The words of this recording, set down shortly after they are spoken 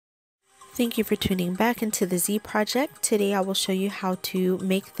Thank you for tuning back into the Z Project. Today I will show you how to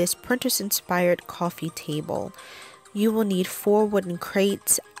make this Printerest Inspired coffee table. You will need 4 wooden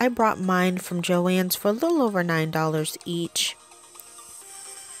crates. I brought mine from Joann's for a little over $9 each.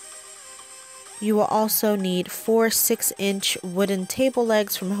 You will also need 4 6-inch wooden table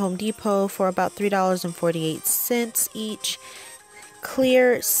legs from Home Depot for about $3.48 each.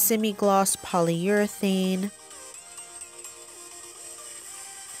 Clear semi-gloss polyurethane.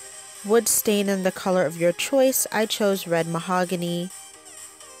 Wood stain in the color of your choice. I chose red mahogany.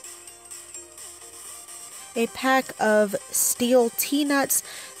 A pack of steel T-nuts.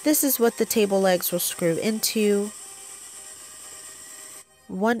 This is what the table legs will screw into.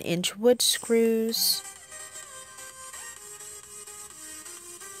 1-inch wood screws.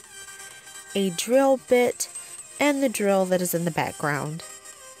 A drill bit and the drill that is in the background.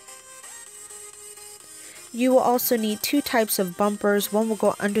 You will also need 2 types of bumpers. One will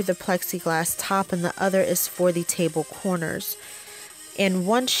go under the plexiglass top and the other is for the table corners. And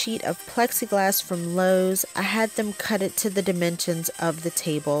 1 sheet of plexiglass from Lowe's. I had them cut it to the dimensions of the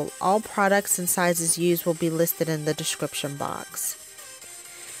table. All products and sizes used will be listed in the description box.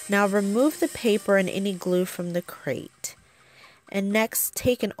 Now remove the paper and any glue from the crate. And next,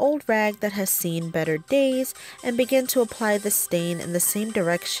 take an old rag that has seen better days and begin to apply the stain in the same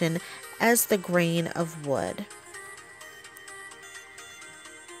direction as the grain of wood.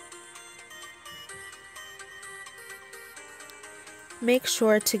 Make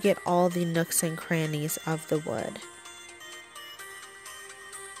sure to get all the nooks and crannies of the wood.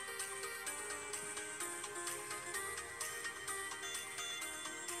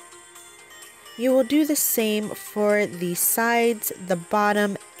 You will do the same for the sides, the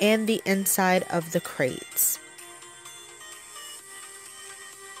bottom, and the inside of the crates.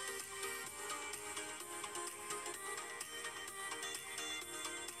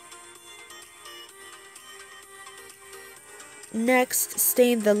 Next,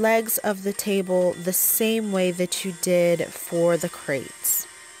 stain the legs of the table the same way that you did for the crates.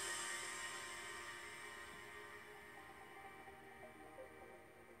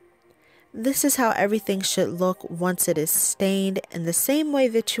 This is how everything should look once it is stained. In the same way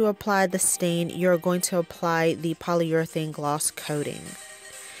that you apply the stain, you're going to apply the polyurethane gloss coating.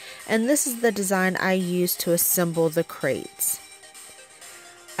 And this is the design I used to assemble the crates.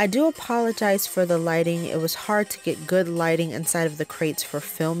 I do apologize for the lighting. It was hard to get good lighting inside of the crates for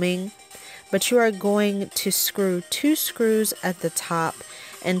filming. But you are going to screw 2 screws at the top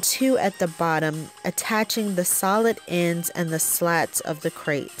and 2 at the bottom, attaching the solid ends and the slats of the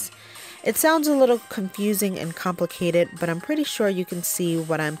crates. It sounds a little confusing and complicated, but I'm pretty sure you can see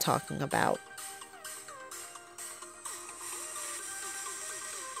what I'm talking about.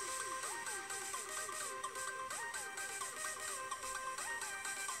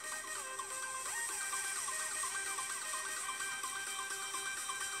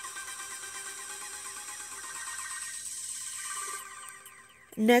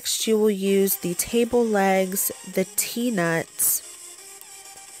 Next, you will use the table legs, the T-nuts,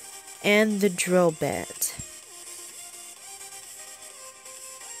 and the drill bit.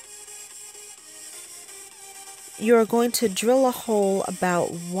 You are going to drill a hole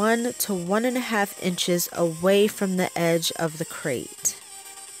about 1 to 1.5 inches away from the edge of the crate.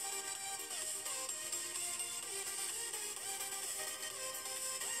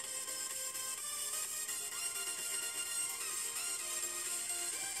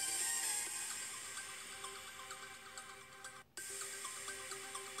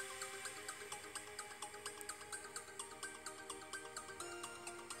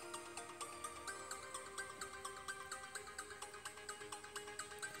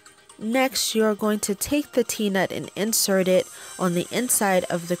 Next, you are going to take the T-nut and insert it on the inside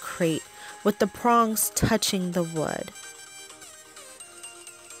of the crate with the prongs touching the wood.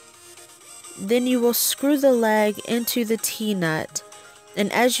 Then you will screw the leg into the T-nut,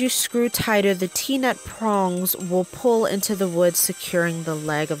 and as you screw tighter, the T-nut prongs will pull into the wood, securing the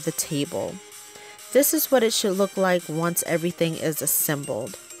leg of the table. This is what it should look like once everything is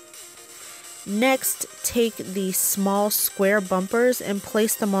assembled. Next, take the small square bumpers and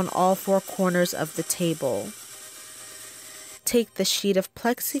place them on all 4 corners of the table. Take the sheet of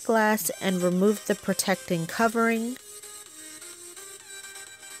plexiglass and remove the protecting covering.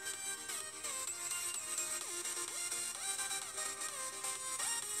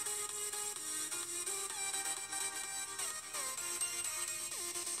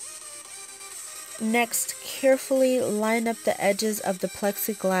 Next, carefully line up the edges of the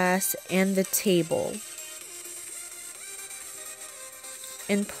plexiglass and the table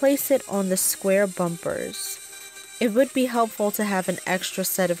and place it on the square bumpers. It would be helpful to have an extra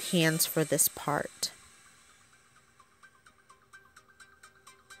set of hands for this part.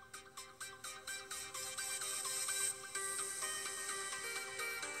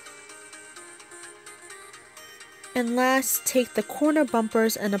 And last, take the corner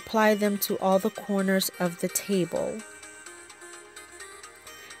bumpers and apply them to all the corners of the table.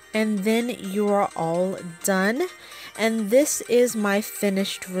 And then you are all done. And this is my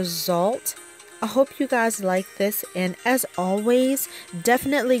finished result. I hope you guys like this, and as always,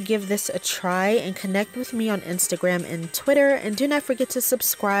 definitely give this a try and connect with me on Instagram and Twitter, and do not forget to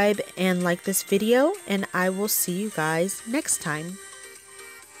subscribe and like this video, and I will see you guys next time.